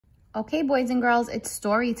Okay, boys and girls, it's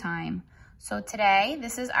story time. So today,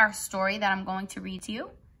 this is our story that I'm going to read to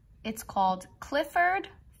you. It's called Clifford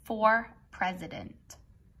for President.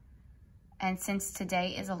 And since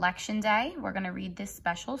today is election day, we're going to read this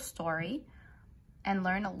special story and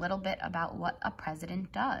learn a little bit about what a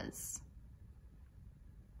president does.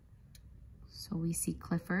 So we see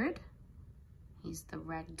Clifford. He's the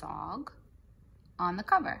red dog on the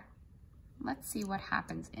cover. Let's see what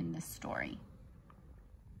happens in this story.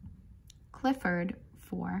 Clifford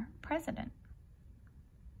for President.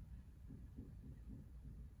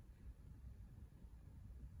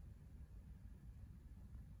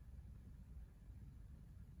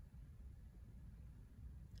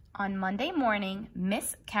 On Monday morning,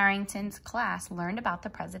 Miss Carrington's class learned about the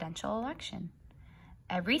presidential election.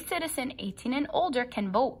 Every citizen 18 and older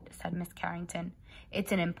can vote, said Miss Carrington.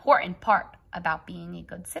 It's an important part about being a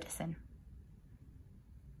good citizen.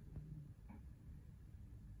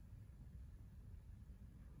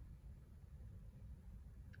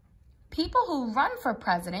 People who run for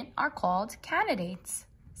president are called candidates,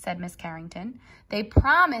 said Miss Carrington. They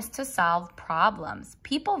promise to solve problems.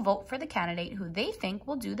 People vote for the candidate who they think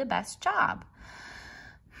will do the best job.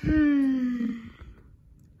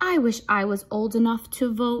 I wish I was old enough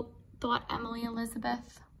to vote, thought Emily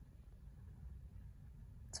Elizabeth.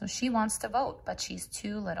 So she wants to vote, but she's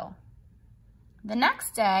too little. The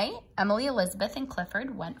next day, Emily Elizabeth and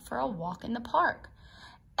Clifford went for a walk in the park.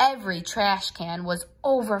 Every trash can was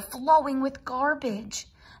overflowing with garbage.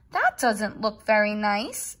 That doesn't look very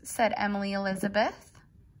nice, said Emily Elizabeth.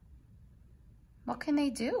 What can they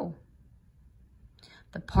do?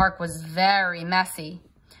 The park was very messy.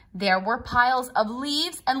 There were piles of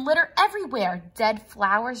leaves and litter everywhere. Dead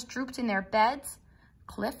flowers drooped in their beds.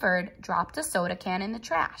 Clifford dropped a soda can in the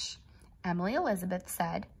trash. Emily Elizabeth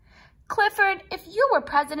said, "Clifford, if you were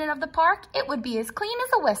president of the park, it would be as clean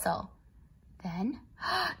as a whistle." Then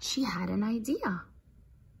she had an idea.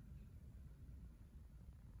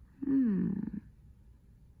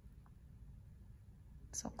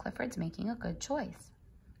 So Clifford's making a good choice.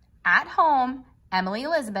 At home, Emily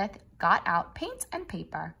Elizabeth got out paint and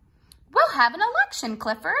paper. "We'll have an election,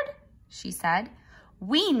 Clifford," she said.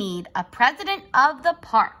 "We need a president of the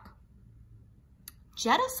park."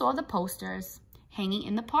 Jetta saw the posters hanging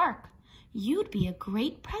in the park. "You'd be a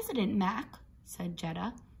great president, Mac," said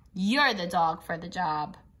Jetta. "You're the dog for the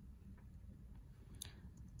job."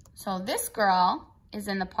 So this girl is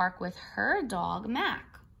in the park with her dog,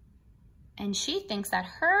 Mac. And she thinks that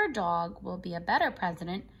her dog will be a better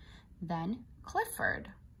president than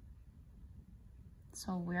Clifford.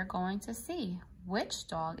 So we're going to see which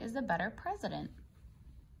dog is the better president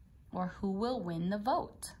or who will win the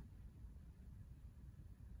vote.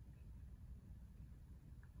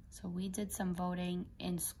 So we did some voting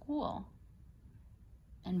in school.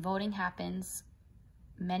 And voting happens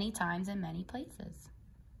many times in many places.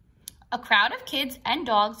 A crowd of kids and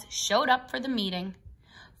dogs showed up for the meeting.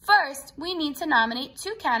 "First, we need to nominate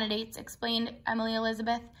 2 candidates," explained Emily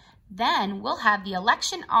Elizabeth. "Then we'll have the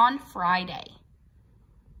election on Friday."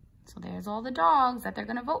 So there's all the dogs that they're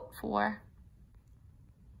going to vote for.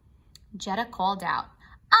 Jetta called out,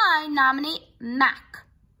 "I nominate Mac."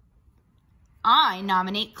 "I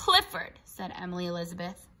nominate Clifford," said Emily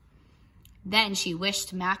Elizabeth. Then she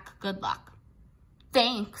wished Mac good luck.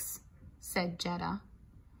 "Thanks," said Jetta.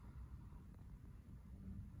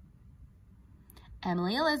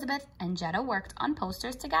 Emily Elizabeth and Jetta worked on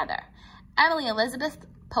posters together. Emily Elizabeth's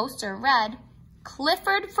poster read,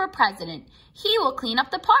 "Clifford for president. He will clean up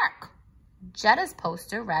the park." Jetta's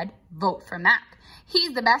poster read, "Vote for Mac.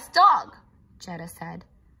 He's the best dog." Jetta said,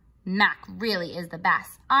 "Mac really is the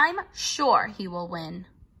best. I'm sure he will win."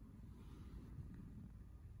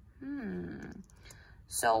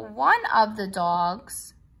 So one of the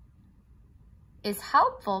dogs is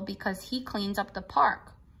helpful because he cleans up the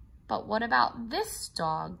park. But what about this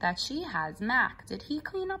dog that she has, Mac? Did he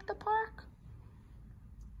clean up the park?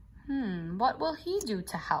 What will he do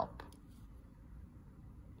to help?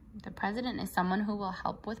 The president is someone who will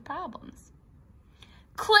help with problems.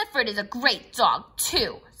 "Clifford is a great dog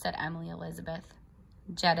too," said Emily Elizabeth.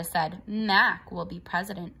 Jetta said, "Mac will be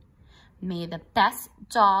president." "May the best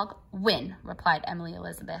dog win," replied Emily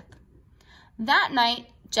Elizabeth. That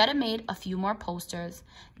night, Jetta made a few more posters.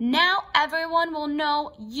 "Now everyone will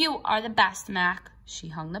know you are the best, Mac." She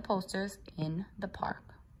hung the posters in the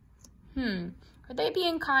park. Are they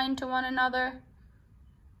being kind to one another?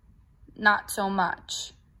 Not so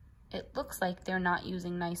much. It looks like they're not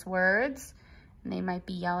using nice words, and they might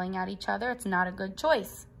be yelling at each other. It's not a good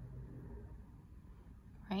choice.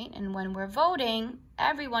 Right? And when we're voting,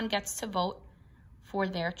 everyone gets to vote for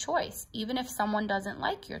their choice, even if someone doesn't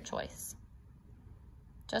like your choice.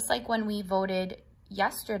 Just like when we voted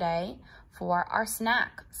yesterday for our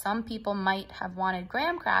snack. Some people might have wanted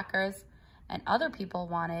graham crackers and other people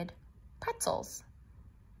wanted pretzels.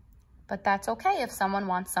 But that's okay if someone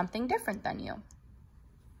wants something different than you.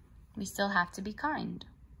 We still have to be kind.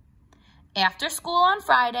 After school on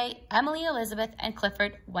Friday, Emily, Elizabeth, and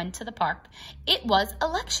Clifford went to the park. It was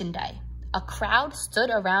election day. A crowd stood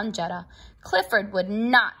around Jetta. Clifford would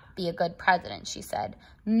not be a good president, she said.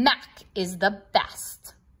 Mac is the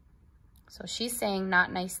best. So she's saying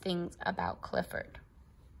not nice things about Clifford.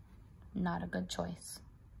 Not a good choice.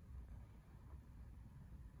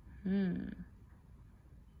 Let's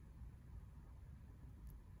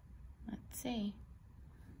see.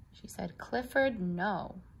 She said, Clifford,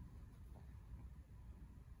 no.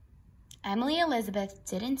 Emily Elizabeth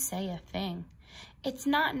didn't say a thing. It's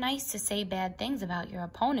not nice to say bad things about your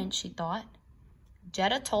opponent, she thought.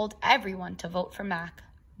 Jetta told everyone to vote for Mac.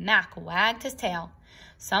 Mac wagged his tail.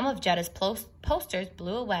 Some of Jetta's posters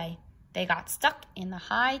blew away. They got stuck in the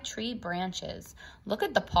high tree branches. Look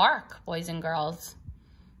at the park, boys and girls.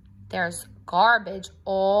 There's garbage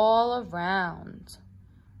all around,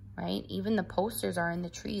 right? Even the posters are in the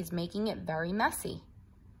trees, making it very messy.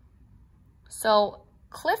 So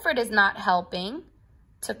Clifford is not helping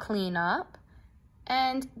to clean up,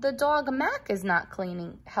 and the dog Mac is not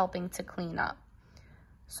helping to clean up.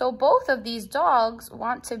 So both of these dogs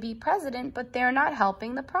want to be president, but they're not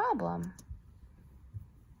helping the problem.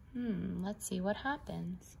 Let's see what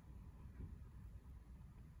happens.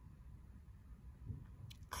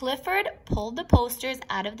 Clifford pulled the posters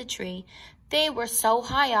out of the tree. They were so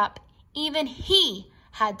high up, even he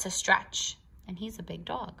had to stretch. And he's a big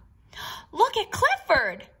dog. Look at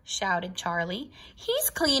Clifford, shouted Charlie. He's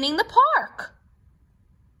cleaning the park.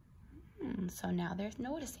 So now they're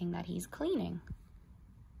noticing that he's cleaning.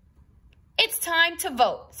 It's time to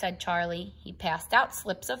vote, said Charlie. He passed out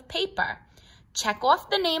slips of paper. Check off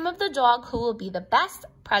the name of the dog who will be the best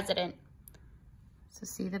president. So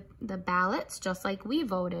see the ballots, just like we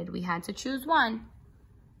voted. We had to choose one.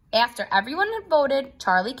 After everyone had voted,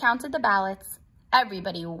 Charlie counted the ballots.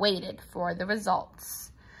 Everybody waited for the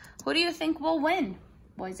results. Who do you think will win,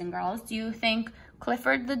 boys and girls? Do you think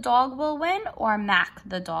Clifford the dog will win or Mac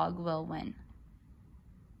the dog will win?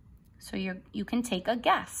 So you can take a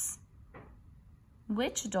guess.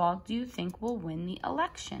 Which dog do you think will win the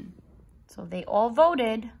election? So they all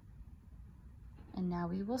voted, and now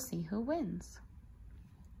we will see who wins.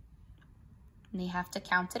 And they have to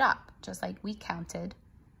count it up, just like we counted.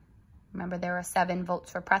 Remember, there were 7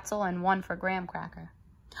 votes for pretzel and 1 for graham cracker.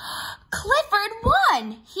 Clifford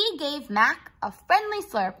won! He gave Mac a friendly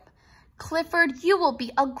slurp. Clifford, you will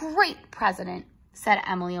be a great president, said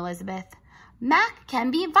Emily Elizabeth. Mac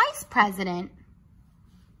can be vice president.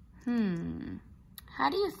 How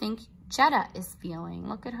do you think Jetta is feeling?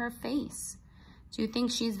 Look at her face. Do you think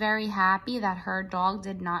she's very happy that her dog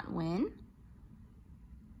did not win?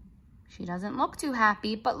 She doesn't look too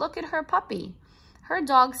happy, but look at her puppy. Her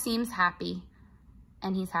dog seems happy,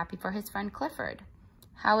 and he's happy for his friend Clifford.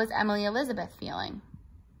 How is Emily Elizabeth feeling?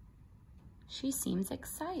 She seems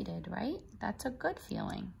excited, right? That's a good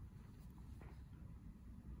feeling.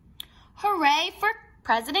 Hooray for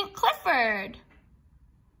President Clifford!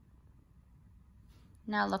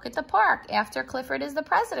 Now look at the park after Clifford is the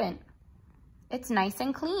president. It's nice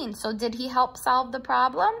and clean. So did he help solve the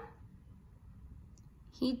problem?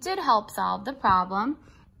 He did help solve the problem.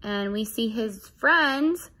 And we see his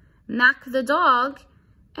friends, Mac the dog,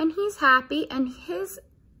 and he's happy. And his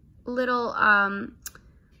little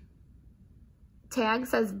tag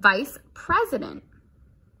says Vice President.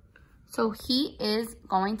 So he is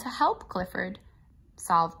going to help Clifford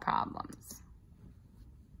solve problems.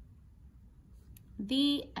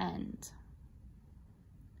 The end.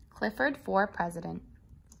 Clifford for president.